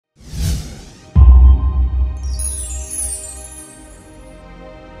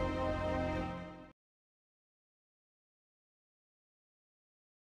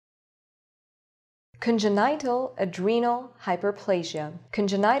Congenital adrenal hyperplasia.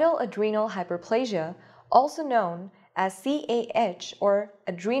 Congenital adrenal hyperplasia, also known as CAH or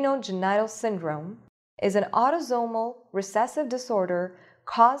adrenogenital syndrome, is an autosomal recessive disorder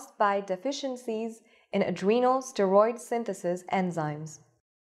caused by deficiencies in adrenal steroid synthesis enzymes.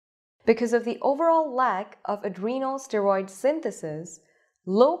 Because of the overall lack of adrenal steroid synthesis,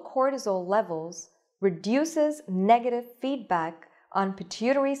 low cortisol levels reduces negative feedback on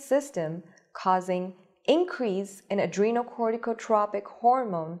pituitary system, causing increase in adrenocorticotropic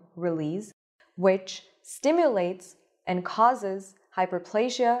hormone release, which stimulates and causes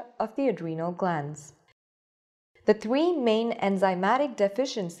hyperplasia of the adrenal glands. The three main enzymatic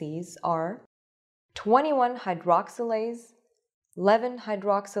deficiencies are 21-hydroxylase,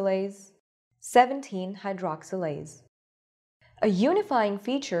 11-hydroxylase, 17-hydroxylase. A unifying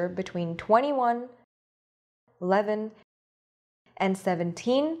feature between 21, 11, and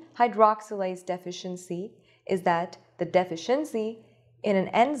 17-hydroxylase deficiency is that the deficiency in an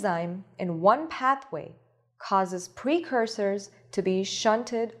enzyme in one pathway causes precursors to be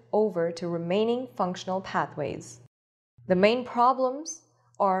shunted over to remaining functional pathways. The main problems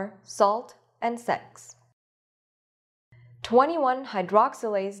are salt and sex.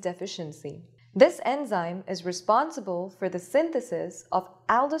 21-hydroxylase deficiency. This enzyme is responsible for the synthesis of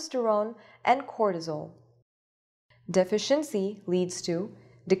aldosterone and cortisol. Deficiency leads to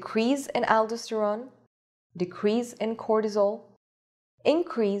decrease in aldosterone, decrease in cortisol,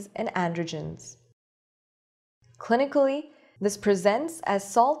 increase in androgens. Clinically, this presents as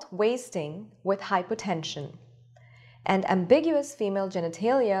salt wasting with hypotension and ambiguous female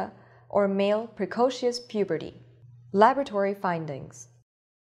genitalia or male precocious puberty. Laboratory findings.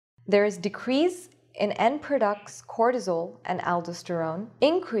 There is decrease in end products cortisol and aldosterone,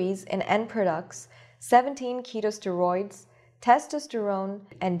 increase in end products 17-ketosteroids, testosterone,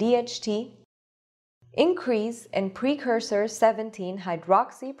 and DHT, increase in precursor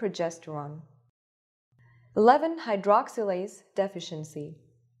 17-hydroxyprogesterone. 11-hydroxylase deficiency.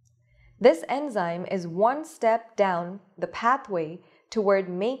 This enzyme is one step down the pathway toward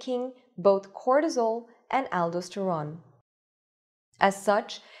making both cortisol and aldosterone. As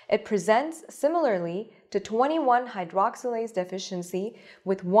such, it presents similarly to 21-hydroxylase deficiency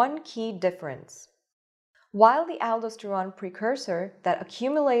with one key difference. While the aldosterone precursor that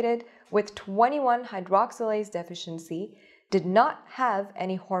accumulated with 21-hydroxylase deficiency did not have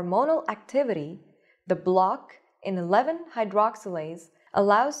any hormonal activity, the block in 11-hydroxylase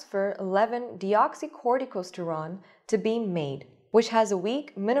allows for 11-deoxycorticosterone to be made, which has a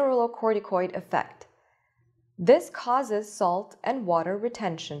weak mineralocorticoid effect. This causes salt and water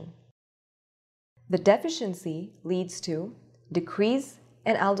retention. The deficiency leads to decrease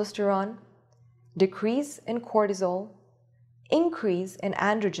in aldosterone, decrease in cortisol, increase in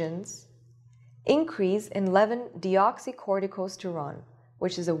androgens, increase in 11-deoxycorticosterone,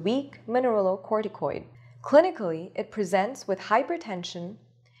 which is a weak mineralocorticoid. Clinically, it presents with hypertension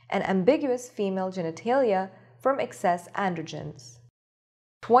and ambiguous female genitalia from excess androgens.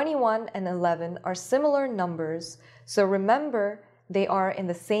 21 and 11 are similar numbers, so remember they are in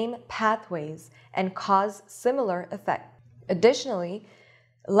the same pathways and cause similar effect. Additionally,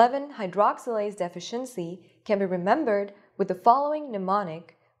 11-hydroxylase deficiency can be remembered with the following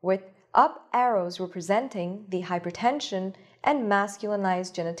mnemonic, with up arrows representing the hypertension and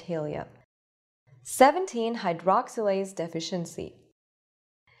masculinized genitalia. 17-hydroxylase deficiency.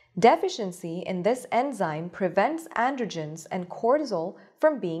 Deficiency in this enzyme prevents androgens and cortisol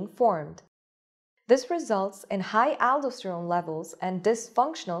from being formed. This results in high aldosterone levels and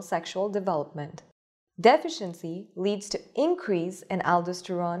dysfunctional sexual development. Deficiency leads to increase in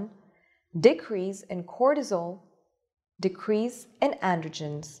aldosterone, decrease in cortisol, decrease in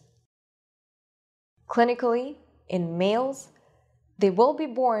androgens. Clinically, in males, they will be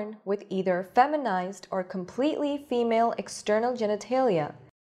born with either feminized or completely female external genitalia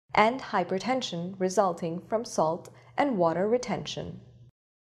and hypertension resulting from salt and water retention.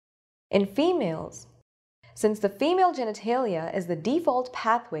 In females, since the female genitalia is the default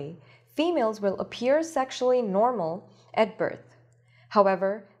pathway, females will appear sexually normal at birth.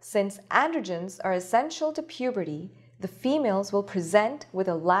 However, since androgens are essential to puberty, the females will present with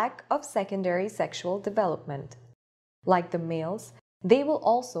a lack of secondary sexual development. Like the males, they will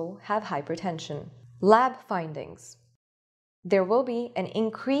also have hypertension. Lab findings. There will be an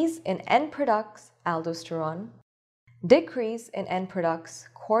increase in end products aldosterone, decrease in end products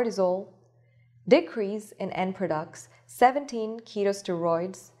cortisol, decrease in end products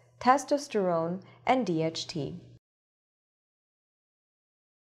 17-ketosteroids, testosterone, and DHT.